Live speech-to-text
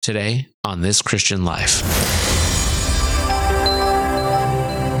Today on This Christian Life.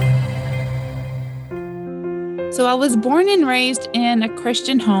 So I was born and raised in a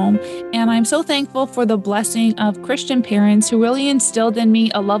Christian home, and I'm so thankful for the blessing of Christian parents who really instilled in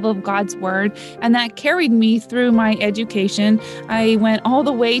me a love of God's Word, and that carried me through my education. I went all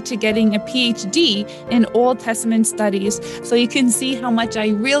the way to getting a PhD in Old Testament studies, so you can see how much I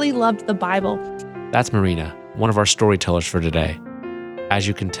really loved the Bible. That's Marina, one of our storytellers for today. As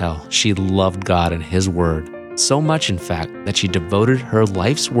you can tell, she loved God and His Word, so much in fact that she devoted her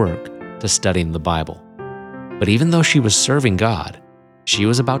life's work to studying the Bible. But even though she was serving God, she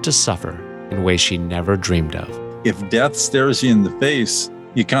was about to suffer in ways she never dreamed of. If death stares you in the face,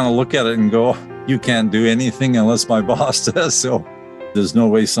 you kind of look at it and go, you can't do anything unless my boss says so. There's no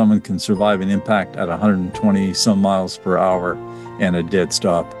way someone can survive an impact at 120 some miles per hour and a dead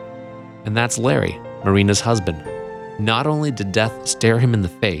stop. And that's Larry, Marina's husband. Not only did death stare him in the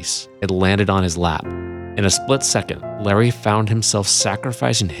face, it landed on his lap. In a split second, Larry found himself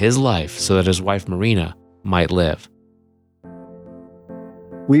sacrificing his life so that his wife Marina might live.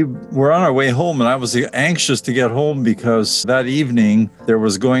 We were on our way home, and I was anxious to get home because that evening there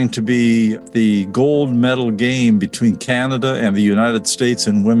was going to be the gold medal game between Canada and the United States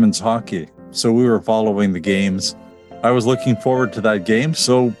in women's hockey. So we were following the games. I was looking forward to that game,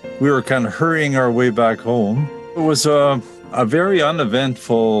 so we were kind of hurrying our way back home. It was a very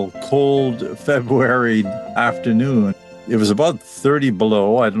uneventful, cold February afternoon. It was about 30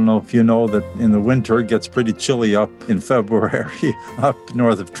 below. I don't know if you know that in the winter it gets pretty chilly up in February up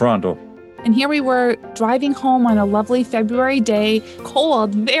north of Toronto. And here we were driving home on a lovely February day,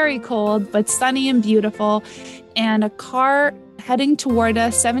 cold, very cold, but sunny and beautiful, and a car heading toward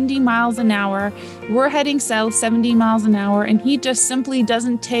us 70 miles an hour. We're heading south 70 miles an hour, and he just simply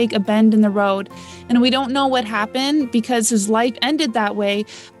doesn't take a bend in the road. And we don't know what happened because his life ended that way,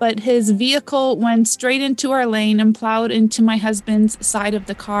 but his vehicle went straight into our lane and plowed into my husband's side of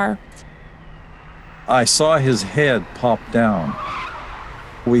the car. I saw his head pop down.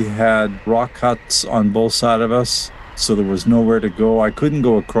 We had rock cuts on both sides of us, so there was nowhere to go. I couldn't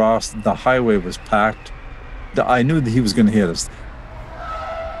go across. The highway was packed. I knew that he was going to hit us.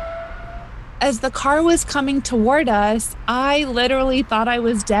 As the car was coming toward us, I literally thought I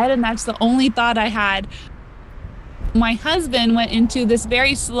was dead, and that's the only thought I had. My husband went into this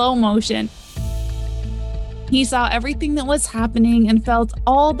very slow motion. He saw everything that was happening and felt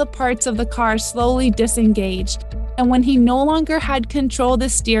all the parts of the car slowly disengage. And when he no longer had control of the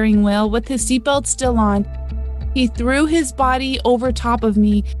steering wheel with his seatbelt still on, he threw his body over top of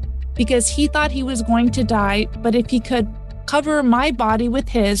me because he thought he was going to die, but if he could cover my body with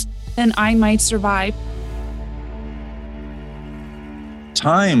his, then I might survive.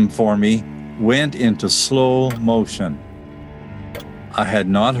 Time for me went into slow motion. I had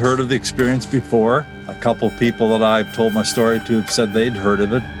not heard of the experience before. A couple people that I've told my story to have said they'd heard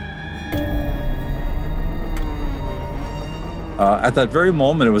of it. At that very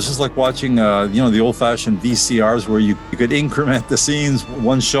moment, it was just like watching, the old-fashioned VCRs where you could increment the scenes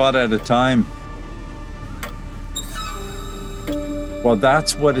one shot at a time. Well,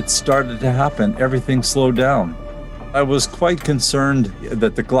 that's what it started to happen. Everything slowed down. I was quite concerned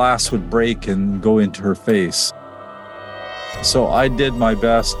that the glass would break and go into her face. So I did my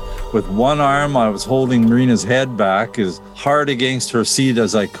best. With one arm, I was holding Marina's head back as hard against her seat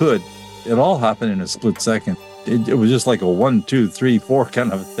as I could. It all happened in a split second. It was just like a 1, 2, 3, 4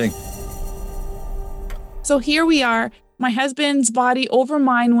 kind of a thing. So here we are, my husband's body over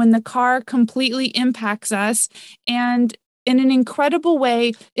mine when the car completely impacts us. And in an incredible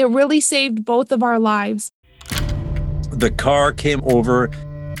way, it really saved both of our lives. The car came over,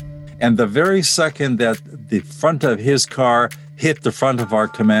 and the very second that the front of his car hit the front of our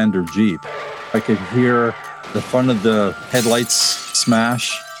Commander Jeep, I could hear the front of the headlights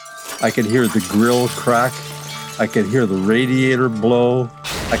smash. I could hear the grill crack. I could hear the radiator blow.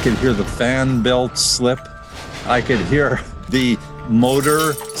 I could hear the fan belt slip. I could hear the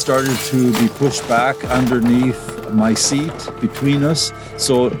motor started to be pushed back underneath my seat between us.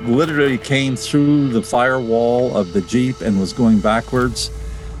 So it literally came through the firewall of the Jeep and was going backwards.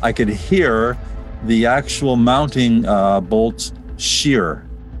 I could hear the actual mounting bolts shear.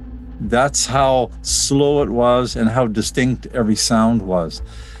 That's how slow it was and how distinct every sound was.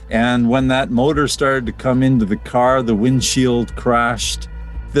 And when that motor started to come into the car, the windshield crashed.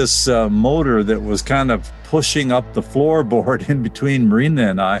 This motor that was kind of pushing up the floorboard in between Marina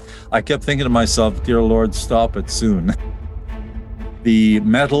and I kept thinking to myself, dear Lord, stop it soon. The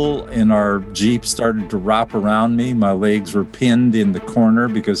metal in our Jeep started to wrap around me. My legs were pinned in the corner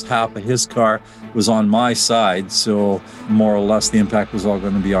because half of his car was on my side. So more or less the impact was all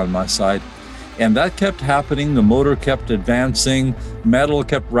going to be on my side. And that kept happening. The motor kept advancing. Metal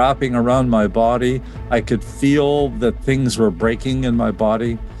kept wrapping around my body. I could feel that things were breaking in my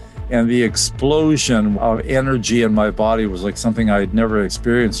body. And the explosion of energy in my body was like something I had never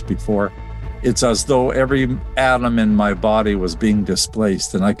experienced before. It's as though every atom in my body was being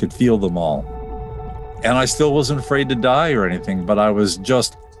displaced, and I could feel them all. And I still wasn't afraid to die or anything, but I was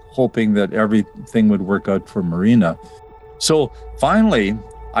just hoping that everything would work out for Marina. So finally,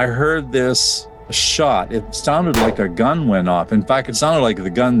 I heard this shot. It sounded like a gun went off. In fact, it sounded like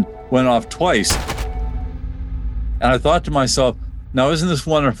the gun went off twice. And I thought to myself, now isn't this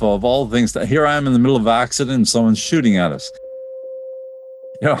wonderful? Of all things, that here I am in the middle of an accident and someone's shooting at us.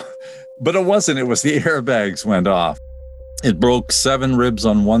 But it wasn't. It was the airbags went off. It broke 7 ribs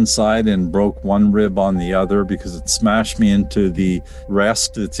on one side and broke 1 rib on the other because it smashed me into the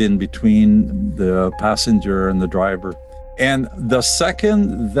rest that's in between the passenger and the driver. And the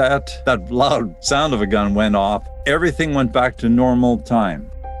second that loud sound of a gun went off, everything went back to normal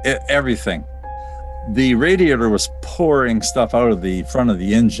time. Everything. The radiator was pouring stuff out of the front of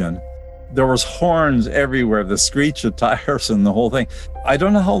the engine. There was horns everywhere, the screech of tires and the whole thing. I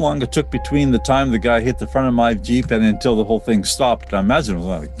don't know how long it took between the time the guy hit the front of my Jeep and until the whole thing stopped. I imagine it was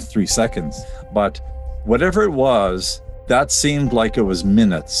like 3 seconds. But whatever it was, that seemed like it was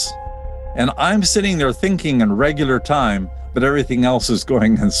minutes. And I'm sitting there thinking in regular time, but everything else is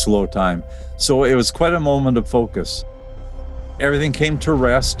going in slow time. So it was quite a moment of focus. Everything came to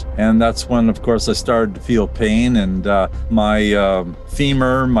rest, and that's when, of course, I started to feel pain, and my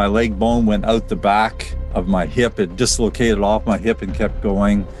femur, my leg bone, went out the back of my hip. It dislocated off my hip and kept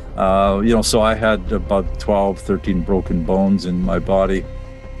going. So I had about 12, 13 broken bones in my body.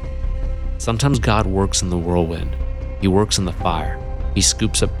 Sometimes God works in the whirlwind. He works in the fire. He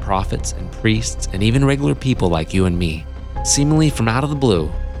scoops up prophets and priests and even regular people like you and me, seemingly from out of the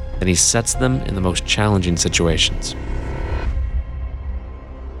blue, then he sets them in the most challenging situations.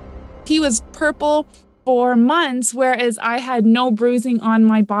 He was purple for months, whereas I had no bruising on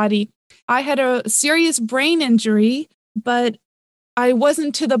my body. I had a serious brain injury, but I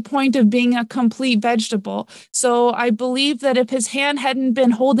wasn't to the point of being a complete vegetable. So I believe that if his hand hadn't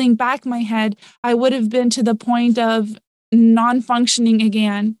been holding back my head, I would have been to the point of non-functioning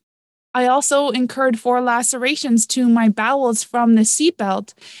again. I also incurred 4 lacerations to my bowels from the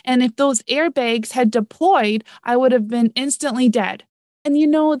seatbelt, and if those airbags had deployed, I would have been instantly dead. And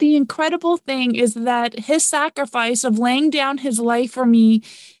the incredible thing is that his sacrifice of laying down his life for me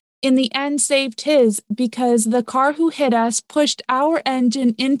in the end saved his, because the car who hit us pushed our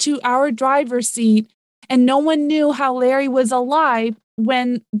engine into our driver's seat, and no one knew how Larry was alive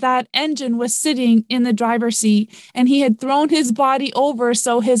when that engine was sitting in the driver's seat, and he had thrown his body over,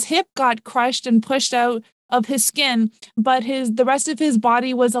 so his hip got crushed and pushed out of his skin, but the rest of his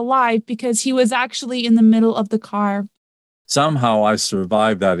body was alive because he was actually in the middle of the car. Somehow I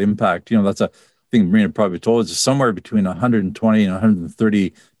survived that impact. That's a thing Marina probably told us, somewhere between 120 and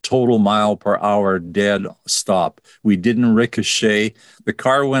 130 total mile per hour dead stop. We didn't ricochet. The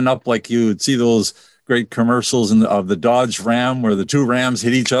car went up like you would see those great commercials of the Dodge Ram where the 2 Rams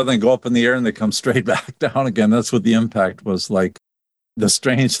hit each other and go up in the air and they come straight back down again. That's what the impact was like. The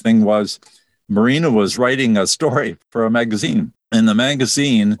strange thing was Marina was writing a story for a magazine. And the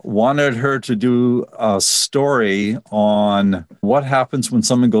magazine wanted her to do a story on what happens when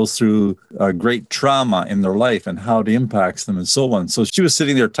someone goes through a great trauma in their life and how it impacts them and so on. So she was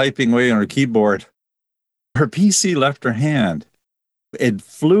sitting there typing away on her keyboard. Her PC left her hand. It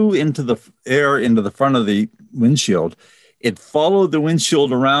flew into the air into the front of the windshield. It followed the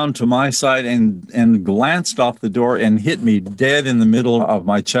windshield around to my side and glanced off the door and hit me dead in the middle of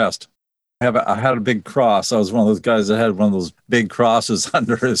my chest. I had a big cross. I was one of those guys that had one of those big crosses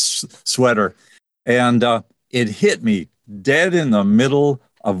under his sweater. And it hit me dead in the middle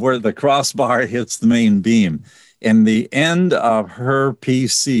of where the crossbar hits the main beam. And the end of her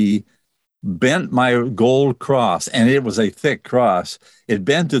PC bent my gold cross, and it was a thick cross. It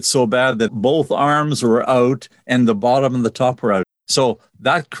bent it so bad that both arms were out and the bottom and the top were out. So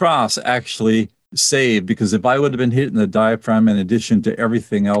that cross actually saved, because if I would have been hit in the diaphragm in addition to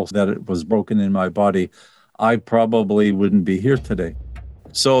everything else that it was broken in my body, I probably wouldn't be here today.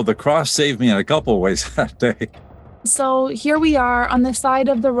 So the cross saved me in a couple of ways that day. So here we are on the side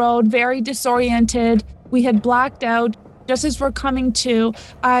of the road, very disoriented. We had blacked out. Just as we're coming to,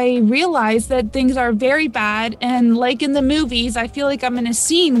 I realize that things are very bad. And like in the movies, I feel like I'm in a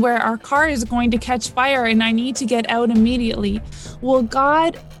scene where our car is going to catch fire and I need to get out immediately. Well,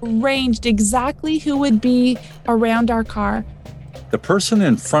 God arranged exactly who would be around our car. The person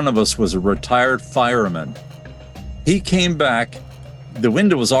in front of us was a retired fireman. He came back. The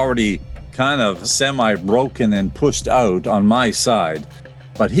window was already kind of semi-broken and pushed out on my side.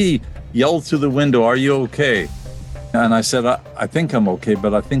 But he yelled through the window, "Are you okay?" And I said, I think I'm okay,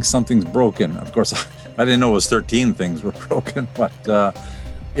 but I think something's broken. Of course, I didn't know it was 13 things were broken, but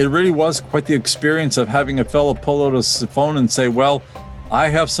it really was quite the experience of having a fellow pull out his phone and say, "Well, I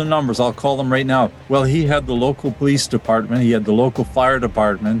have some numbers. I'll call them right now." Well, he had the local police department. He had the local fire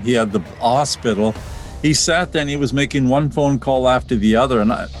department. He had the hospital. He sat there and he was making one phone call after the other.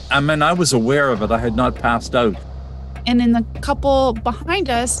 And I was aware of it. I had not passed out. And in the couple behind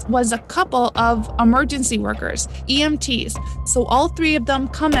us was a couple of emergency workers, EMTs. So all three of them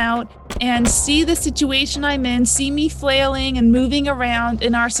come out and see the situation I'm in, see me flailing and moving around,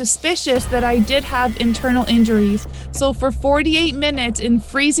 and are suspicious that I did have internal injuries. So for 48 minutes in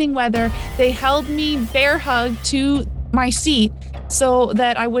freezing weather, they held me bear hugged to my seat so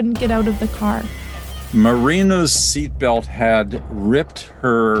that I wouldn't get out of the car. Marina's seatbelt had ripped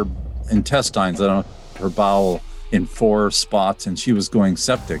her intestines, her bowel, in 4 spots, and she was going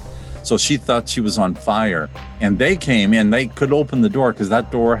septic. So she thought she was on fire. And they came in, they could open the door because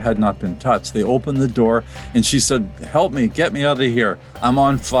that door had not been touched. They opened the door and she said, "Help me, get me out of here. I'm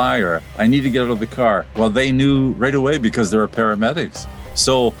on fire. I need to get out of the car." Well, they knew right away because they were paramedics.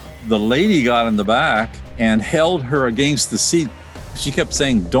 So the lady got in the back and held her against the seat. She kept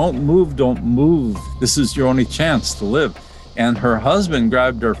saying, "Don't move, don't move. This is your only chance to live." And her husband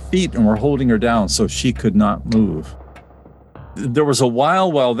grabbed her feet and were holding her down so she could not move. There was a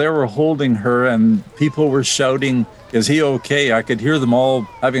while they were holding her and people were shouting, "Is he okay?" I could hear them all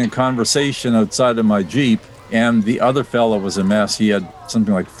having a conversation outside of my Jeep. And the other fellow was a mess. He had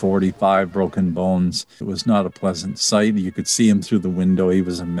something like 45 broken bones. It was not a pleasant sight. You could see him through the window. He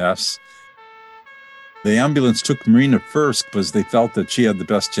was a mess. The ambulance took Marina first because they felt that she had the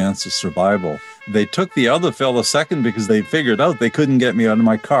best chance of survival. They took the other fellow second because they figured out they couldn't get me out of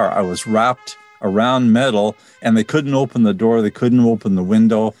my car. I was wrapped around metal and they couldn't open the door. They couldn't open the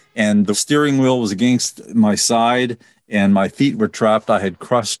window. And the steering wheel was against my side and my feet were trapped. I had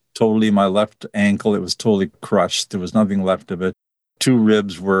crushed totally my left ankle. It was totally crushed. There was nothing left of it. 2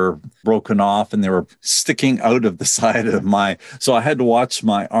 ribs were broken off and they were sticking out of the side of so I had to watch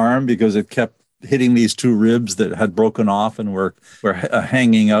my arm because it kept hitting these 2 ribs that had broken off and were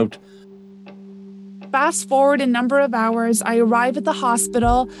hanging out. Fast forward a number of hours, I arrive at the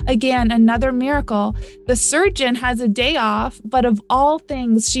hospital. Again, another miracle. The surgeon has a day off, but of all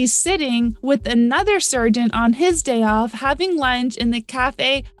things, she's sitting with another surgeon on his day off, having lunch in the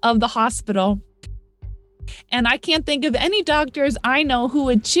cafe of the hospital. And I can't think of any doctors I know who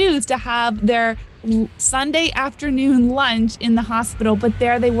would choose to have their Sunday afternoon lunch in the hospital, but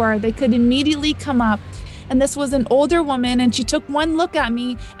there they were. They could immediately come up. And this was an older woman, and she took one look at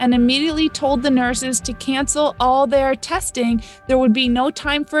me and immediately told the nurses to cancel all their testing. There would be no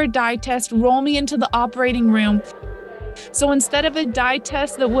time for a dye test. Roll me into the operating room. So instead of a dye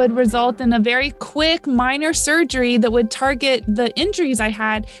test that would result in a very quick minor surgery that would target the injuries I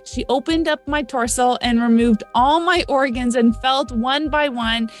had, she opened up my torso and removed all my organs and felt one by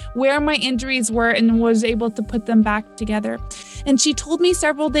one where my injuries were and was able to put them back together. And she told me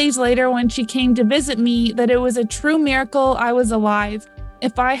several days later when she came to visit me that it was a true miracle I was alive.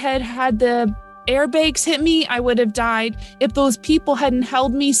 If I had had the airbags hit me, I would have died. If those people hadn't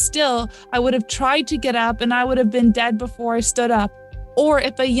held me still, I would have tried to get up and I would have been dead before I stood up. Or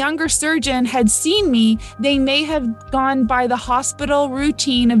if a younger surgeon had seen me, they may have gone by the hospital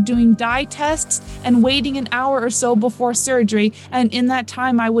routine of doing dye tests and waiting an hour or so before surgery. And in that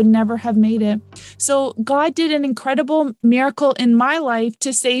time, I would never have made it. So God did an incredible miracle in my life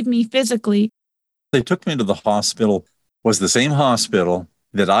to save me physically. They took me to the hospital, was the same hospital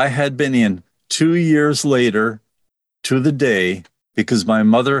that I had been in 2 years later to the day, because my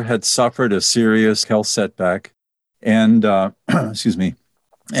mother had suffered a serious health setback and excuse me,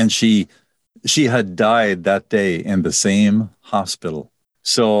 and she had died that day in the same hospital.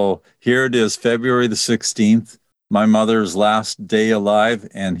 So here it is, February the 16th, my mother's last day alive,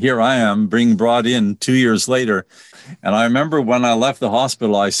 and here I am being brought in 2 years later. And I remember when I left the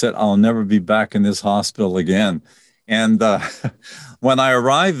hospital, I said, "I'll never be back in this hospital again." And when I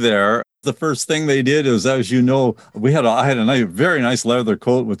arrived there, the first thing they did is, as you know, I had a very nice leather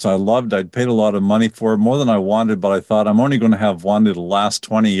coat, which I loved. I'd paid a lot of money for it, more than I wanted, but I thought I'm only going to have one that'll last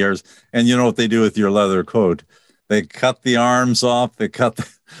 20 years. And you know what they do with your leather coat? They cut the arms off. They cut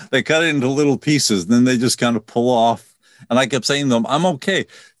it into little pieces. And then they just kind of pull off. And I kept saying to them, I'm okay.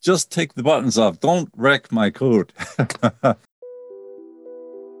 Just take the buttons off. Don't wreck my coat.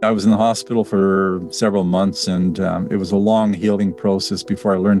 I was in the hospital for several months, and it was a long healing process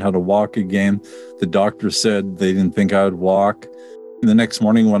before I learned how to walk again. The doctor said they didn't think I would walk. And the next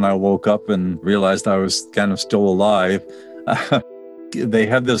morning when I woke up and realized I was kind of still alive, they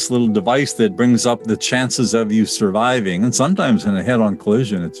have this little device that brings up the chances of you surviving. And sometimes in a head-on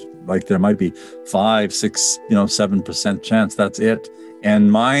collision, it's like there might be 5, 6, 7% chance. That's it.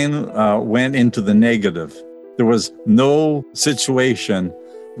 And mine went into the negative. There was no situation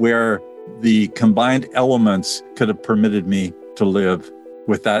where the combined elements could have permitted me to live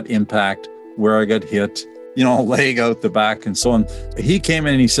with that impact, where I got hit, leg out the back and so on. He came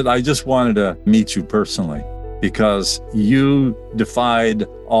in and he said, I just wanted to meet you personally because you defied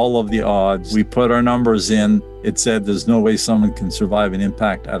all of the odds. We put our numbers in. It said there's no way someone can survive an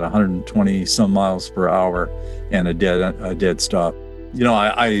impact at 120 some miles per hour and a dead stop.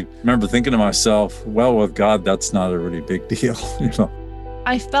 I remember thinking to myself, well, with God, that's not a really big deal,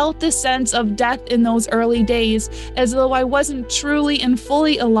 I felt the sense of death in those early days, as though I wasn't truly and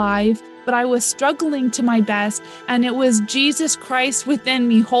fully alive, but I was struggling to my best, and it was Jesus Christ within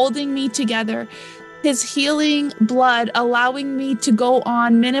me holding me together. His healing blood allowing me to go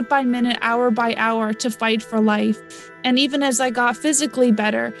on minute by minute, hour by hour to fight for life. And even as I got physically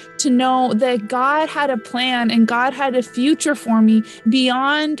better, to know that God had a plan and God had a future for me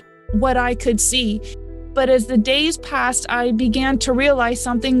beyond what I could see. But as the days passed, I began to realize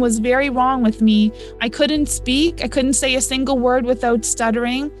something was very wrong with me. I couldn't speak. I couldn't say a single word without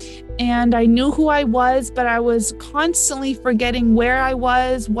stuttering. And I knew who I was, but I was constantly forgetting where I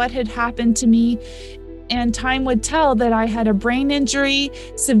was, what had happened to me. And time would tell that I had a brain injury,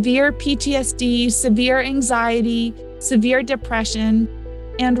 severe PTSD, severe anxiety, severe depression.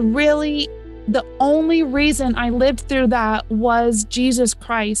 And really, the only reason I lived through that was Jesus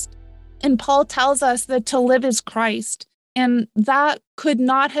Christ. And Paul tells us that to live is Christ. And that could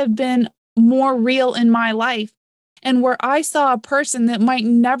not have been more real in my life. And where I saw a person that might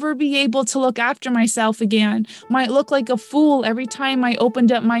never be able to look after myself again, might look like a fool every time I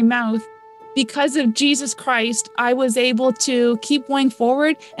opened up my mouth. Because of Jesus Christ, I was able to keep going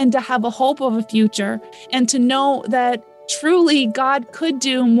forward and to have a hope of a future and to know that truly God could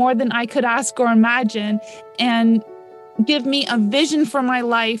do more than I could ask or imagine and give me a vision for my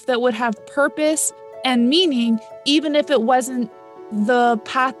life that would have purpose and meaning, even if it wasn't the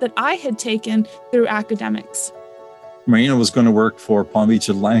path that I had taken through academics. Marina was going to work for Palm Beach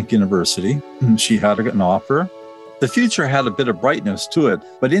Atlantic University. She had an offer. The future had a bit of brightness to it.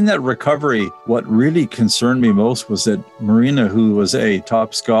 But in that recovery, what really concerned me most was that Marina, who was a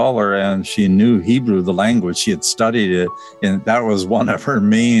top scholar and she knew Hebrew, the language, she had studied it, and that was one of her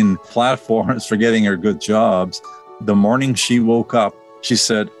main platforms for getting her good jobs. The morning she woke up, she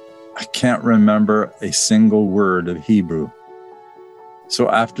said, I can't remember a single word of Hebrew. So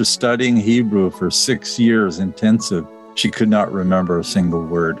after studying Hebrew for 6 years intensive, she could not remember a single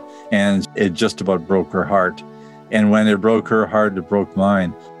word. And it just about broke her heart. And when it broke her heart, it broke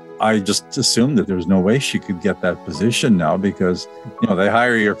mine. I just assumed that there was no way she could get that position now because, they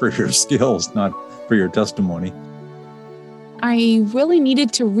hire you for your skills, not for your testimony. I really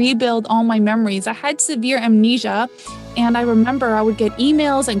needed to rebuild all my memories. I had severe amnesia, and I remember I would get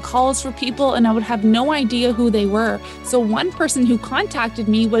emails and calls for people, and I would have no idea who they were. So one person who contacted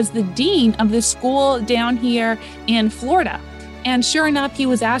me was the dean of the school down here in Florida. And sure enough, he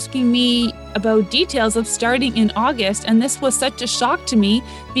was asking me about details of starting in August, and this was such a shock to me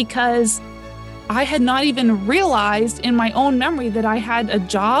because I had not even realized in my own memory that I had a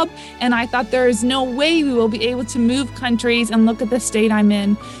job, and I thought there is no way we will be able to move countries and look at the state I'm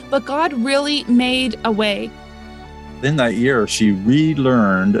in. But God really made a way. In that year, she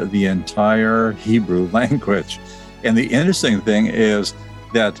relearned the entire Hebrew language. And the interesting thing is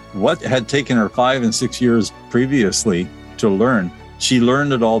that what had taken her 5 and 6 years previously to learn, she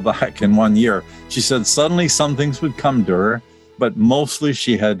learned it all back in 1 year. She said suddenly some things would come to her, but mostly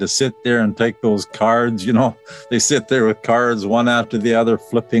she had to sit there and take those cards. They sit there with cards one after the other,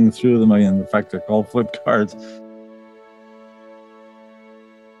 flipping through them. In fact, they're called flip cards. The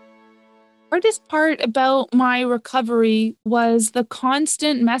hardest part about my recovery was the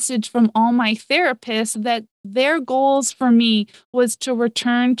constant message from all my therapists that their goals for me was to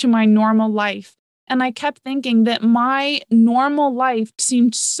return to my normal life. And I kept thinking that my normal life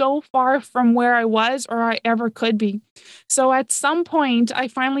seemed so far from where I was or I ever could be. So at some point, I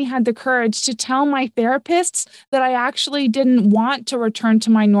finally had the courage to tell my therapists that I actually didn't want to return to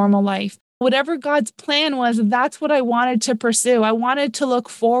my normal life. Whatever God's plan was, that's what I wanted to pursue. I wanted to look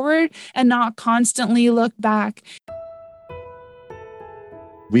forward and not constantly look back.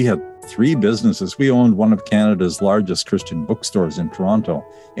 We had 3 businesses. We owned one of Canada's largest Christian bookstores in Toronto,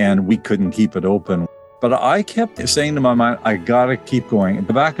 and we couldn't keep it open. But I kept saying to my mind, I got to keep going. In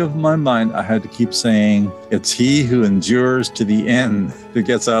the back of my mind, I had to keep saying, it's he who endures to the end who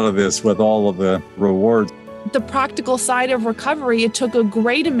gets out of this with all of the rewards. The practical side of recovery, it took a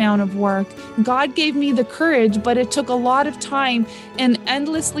great amount of work. God gave me the courage, but it took a lot of time and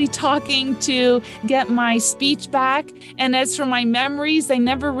endlessly talking to get my speech back. And as for my memories, they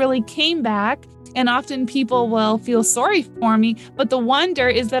never really came back. And often people will feel sorry for me. But the wonder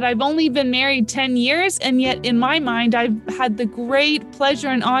is that I've only been married 10 years. And yet in my mind, I've had the great pleasure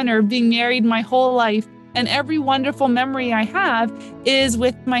and honor of being married my whole life. And every wonderful memory I have is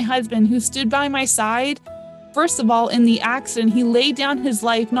with my husband, who stood by my side. First of all, in the accident, he laid down his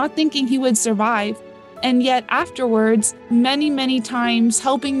life, not thinking he would survive. And yet afterwards, many, many times,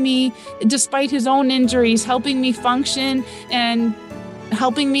 helping me, despite his own injuries, helping me function and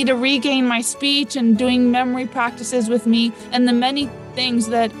helping me to regain my speech and doing memory practices with me, and the many things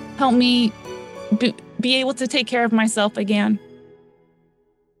that help me be able to take care of myself again.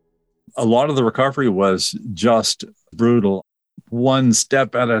 A lot of the recovery was just brutal. One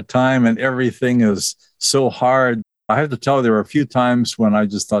step at a time, and everything is so hard. I have to tell you, there were a few times when I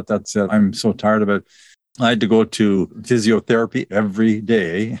just thought, that's it. I'm so tired of it. I had to go to physiotherapy every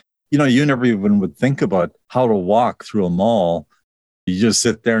day. You know, you never even would think about how to walk through a mall. You just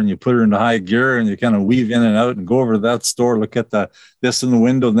sit there and you put her into high gear and you kind of weave in and out and go over to that store, look at this in the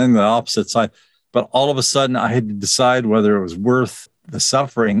window, and then the opposite side. But all of a sudden, I had to decide whether it was worth the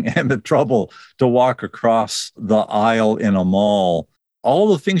suffering and the trouble to walk across the aisle in a mall. All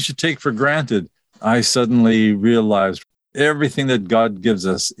the things you take for granted, I suddenly realized everything that God gives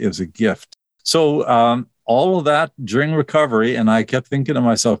us is a gift. So all of that during recovery, and I kept thinking to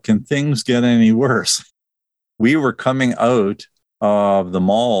myself, can things get any worse? We were coming out of the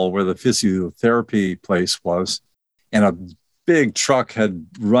mall where the physiotherapy place was, and a big truck had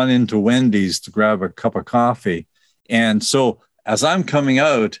run into Wendy's to grab a cup of coffee. And so as I'm coming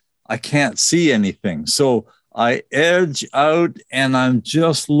out, I can't see anything. So I edge out and I'm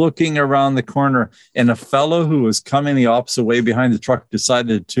just looking around the corner, and a fellow who was coming the opposite way behind the truck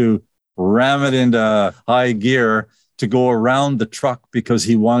decided to ram it into high gear to go around the truck because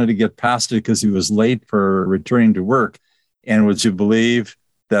he wanted to get past it because he was late for returning to work. And would you believe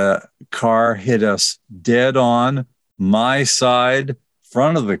the car hit us dead on my side,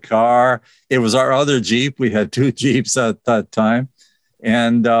 front of the car. It was our other Jeep. We had 2 Jeeps at that time.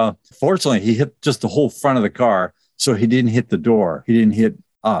 And fortunately, he hit just the whole front of the car. So he didn't hit the door. He didn't hit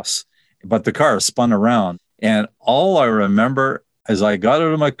us. But the car spun around. And all I remember as I got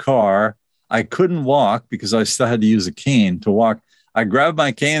out of my car, I couldn't walk because I still had to use a cane to walk. I grabbed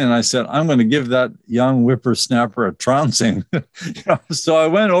my cane and I said, I'm going to give that young whippersnapper a trouncing. So I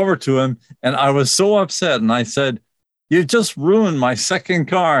went over to him and I was so upset. And I said, you just ruined my second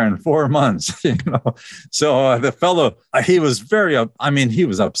car in 4 months. So the fellow, he was he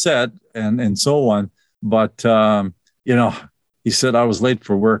was upset and so on. But, he said, I was late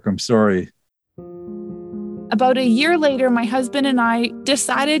for work. I'm sorry. About a year later, my husband and I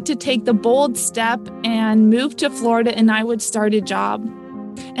decided to take the bold step and move to Florida, and I would start a job.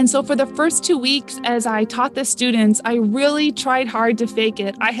 And so for the first 2 weeks, as I taught the students, I really tried hard to fake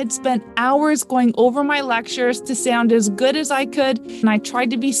it. I had spent hours going over my lectures to sound as good as I could, and I tried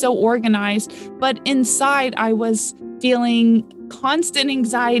to be so organized. But inside, I was feeling constant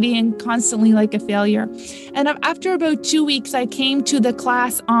anxiety and constantly like a failure. And after about 2 weeks, I came to the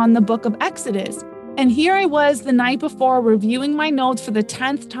class on the book of Exodus. And here I was the night before reviewing my notes for the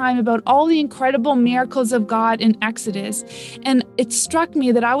 10th time about all the incredible miracles of God in Exodus. And it struck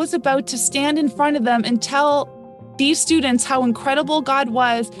me that I was about to stand in front of them and tell these students how incredible God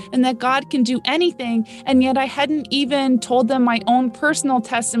was and that God can do anything. And yet I hadn't even told them my own personal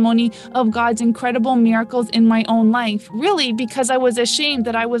testimony of God's incredible miracles in my own life, really because I was ashamed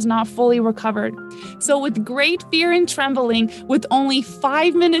that I was not fully recovered. So with great fear and trembling, with only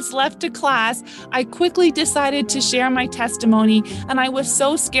 5 minutes left to class, I quickly decided to share my testimony. And I was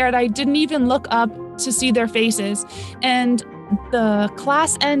so scared I didn't even look up to see their faces. And the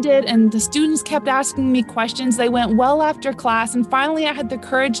class ended and the students kept asking me questions. They went well after class, and finally I had the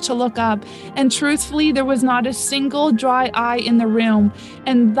courage to look up, and truthfully there was not a single dry eye in the room.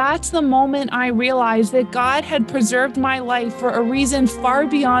 And that's the moment I realized that God had preserved my life for a reason far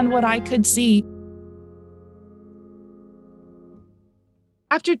beyond what I could see.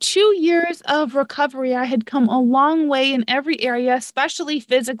 After 2 years of recovery, I had come a long way in every area, especially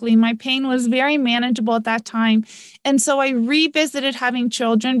physically. My pain was very manageable at that time. And so I revisited having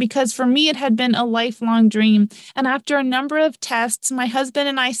children because for me, it had been a lifelong dream. And after a number of tests, my husband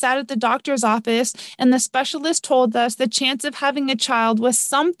and I sat at the doctor's office, and the specialist told us the chance of having a child was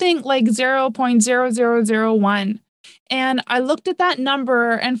something like 0.0001. And I looked at that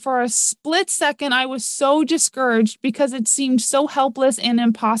number, and for a split second, I was so discouraged because it seemed so helpless and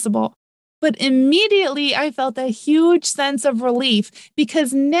impossible. But immediately, I felt a huge sense of relief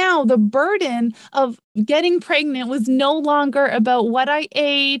because now the burden of getting pregnant was no longer about what I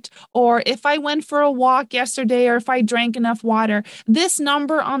ate or if I went for a walk yesterday or if I drank enough water. This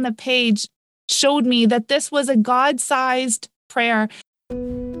number on the page showed me that this was a God-sized prayer.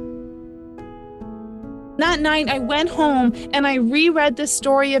 That night, I went home and I reread the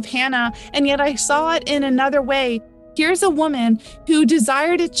story of Hannah, and yet I saw it in another way. Here's a woman who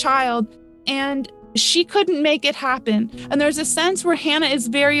desired a child, and she couldn't make it happen. And there's a sense where Hannah is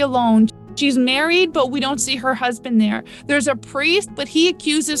very alone. She's married, but we don't see her husband there. There's a priest, but he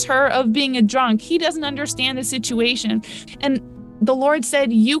accuses her of being a drunk. He doesn't understand the situation. And the Lord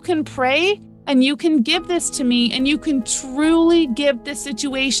said, you can pray and you can give this to me, and you can truly give this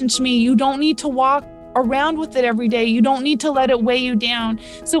situation to me. You don't need to walk around with it every day. You don't need to let it weigh you down.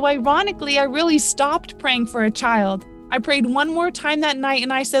 So ironically, I really stopped praying for a child. I prayed one more time that night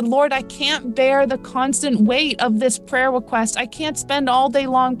and I said, Lord, I can't bear the constant weight of this prayer request. I can't spend all day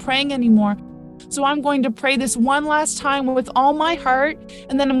long praying anymore. So I'm going to pray this one last time with all my heart,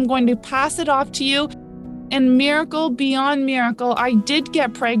 and then I'm going to pass it off to you. And miracle beyond miracle, I did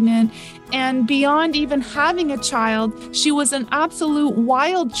get pregnant. And beyond even having a child, she was an absolute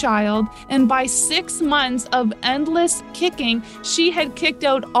wild child. And by 6 months of endless kicking, she had kicked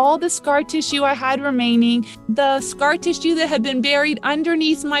out all the scar tissue I had remaining, the scar tissue that had been buried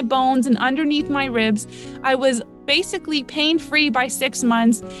underneath my bones and underneath my ribs. I was basically pain-free by 6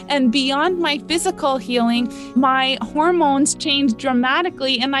 months. And beyond my physical healing, my hormones changed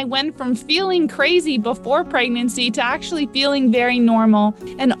dramatically, and I went from feeling crazy before pregnancy to actually feeling very normal.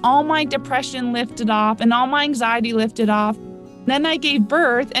 And all my depression lifted off and all my anxiety lifted off. Then I gave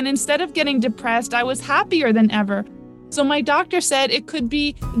birth, and instead of getting depressed, I was happier than ever. So my doctor said it could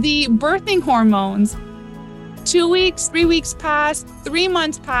be the birthing hormones. 2 weeks, 3 weeks passed, 3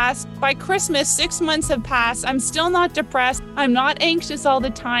 months passed. By Christmas, 6 months have passed. I'm still not depressed. I'm not anxious all the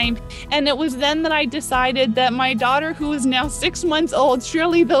time. And it was then that I decided that my daughter, who is now 6 months old,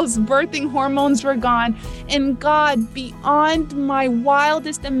 surely those birthing hormones were gone. And God, beyond my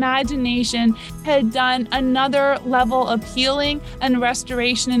wildest imagination, had done another level of healing and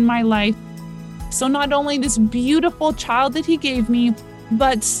restoration in my life. So not only this beautiful child that He gave me,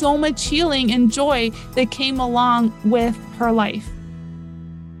 but so much healing and joy that came along with her life.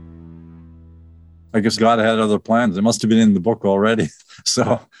 I guess God had other plans. It must have been in the book already.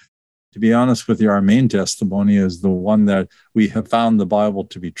 So to be honest with you, our main testimony is the one that we have found the Bible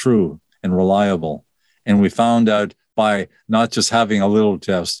to be true and reliable. And we found out by not just having a little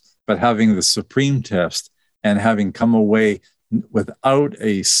test, but having the supreme test and having come away without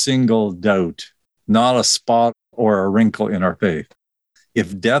a single doubt, not a spot or a wrinkle in our faith.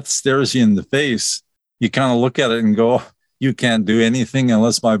 If death stares you in the face, you kind of look at it and go, you can't do anything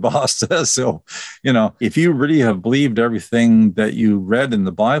unless my boss says so. If you really have believed everything that you read in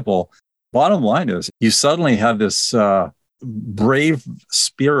the Bible, bottom line is you suddenly have this brave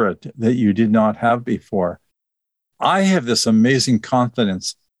spirit that you did not have before. I have this amazing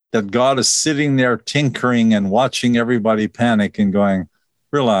confidence that God is sitting there tinkering and watching everybody panic and going,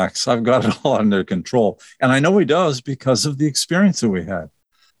 relax, I've got it all under control. And I know He does because of the experience that we had.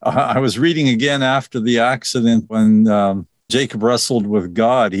 I was reading again after the accident when Jacob wrestled with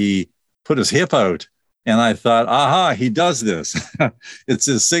God, he put his hip out. And I thought, aha, He does this. It's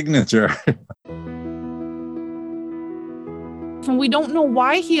His signature. And we don't know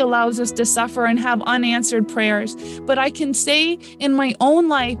why He allows us to suffer and have unanswered prayers. But I can say in my own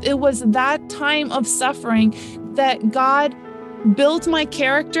life, it was that time of suffering that God built my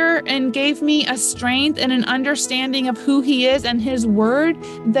character and gave me a strength and an understanding of who He is and His word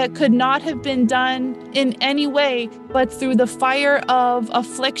that could not have been done in any way but through the fire of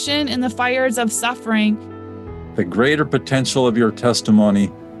affliction and the fires of suffering. The greater potential of your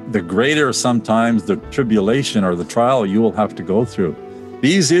testimony, the greater sometimes the tribulation or the trial you will have to go through.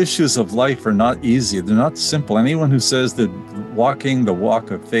 These issues of life are not easy. They're not simple. Anyone who says that walking the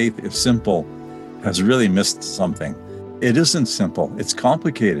walk of faith is simple has really missed something. It isn't simple. It's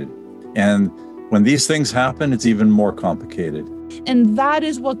complicated. And when these things happen, it's even more complicated. And that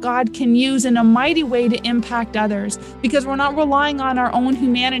is what God can use in a mighty way to impact others, because we're not relying on our own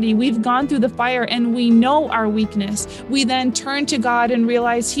humanity. We've gone through the fire and we know our weakness. We then turn to God and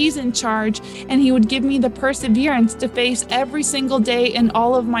realize He's in charge, and He would give me the perseverance to face every single day and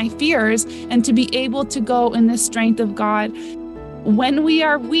all of my fears, and to be able to go in the strength of God. When we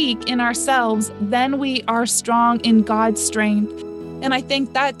are weak in ourselves, then we are strong in God's strength. And I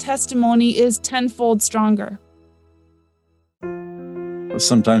think that testimony is tenfold stronger.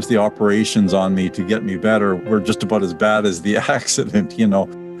 Sometimes the operations on me to get me better were just about as bad as the accident,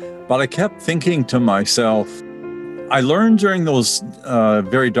 But I kept thinking to myself, I learned during those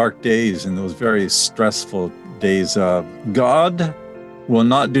very dark days and those very stressful days, God will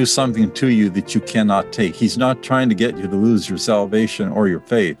not do something to you that you cannot take. He's not trying to get you to lose your salvation or your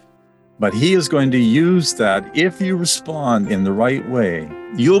faith, but He is going to use that. If you respond in the right way,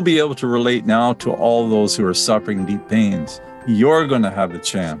 you'll be able to relate now to all those who are suffering deep pains. You're going to have the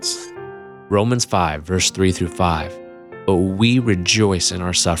chance. Romans 5, verse 3 through 5. But we rejoice in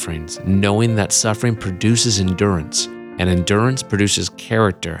our sufferings, knowing that suffering produces endurance, and endurance produces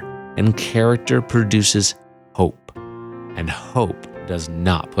character, and character produces hope. And hope does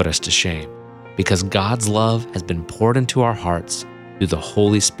not put us to shame, because God's love has been poured into our hearts through the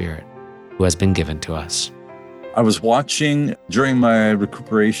Holy Spirit who has been given to us. I was watching during my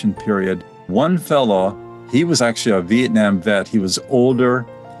recuperation period, one fellow, he was actually a Vietnam vet. He was older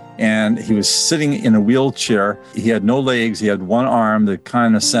and he was sitting in a wheelchair. He had no legs. He had one arm that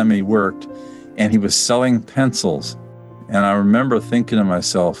kind of semi-worked, and he was selling pencils. And I remember thinking to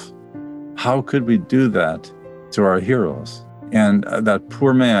myself, how could we do that to our heroes? And that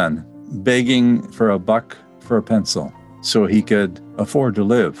poor man begging for a buck for a pencil so he could afford to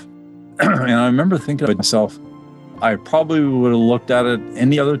live. And I remember thinking to myself, I probably would have looked at it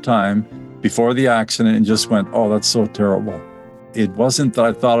any other time before the accident and just went, oh, that's so terrible. It wasn't that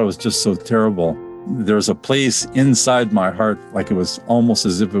I thought it was just so terrible. There's a place inside my heart, like it was almost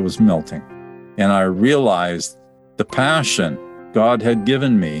as if it was melting. And I realized the passion God had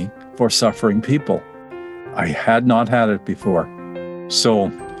given me for suffering people. I had not had it before. So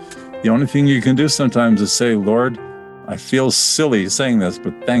the only thing you can do sometimes is say, Lord, I feel silly saying this,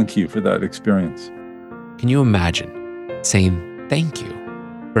 but thank you for that experience. Can you imagine saying thank you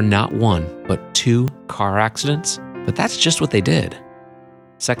for not one, but 2 car accidents? But that's just what they did.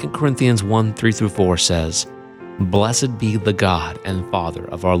 2 Corinthians 1, 3 through 4 says, Blessed be the God and Father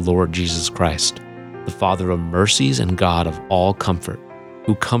of our Lord Jesus Christ, the Father of mercies and God of all comfort,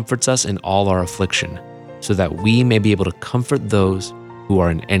 who comforts us in all our affliction, so that we may be able to comfort those who are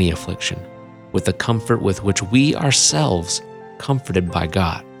in any affliction, with the comfort with which we ourselves comforted by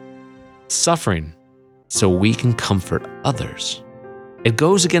God. Suffering so we can comfort others. It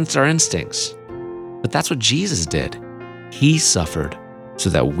goes against our instincts, but that's what Jesus did. He suffered so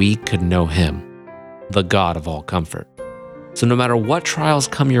that we could know Him, the God of all comfort. So no matter what trials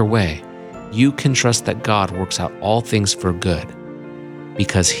come your way, you can trust that God works out all things for good,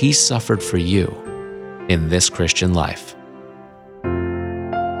 because He suffered for you in this Christian life.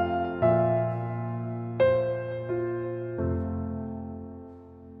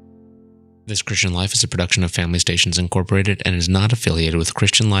 This Christian Life is a production of Family Stations Incorporated and is not affiliated with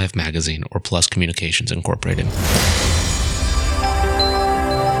Christian Life Magazine or Plus Communications Incorporated.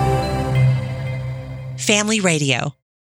 Family Radio.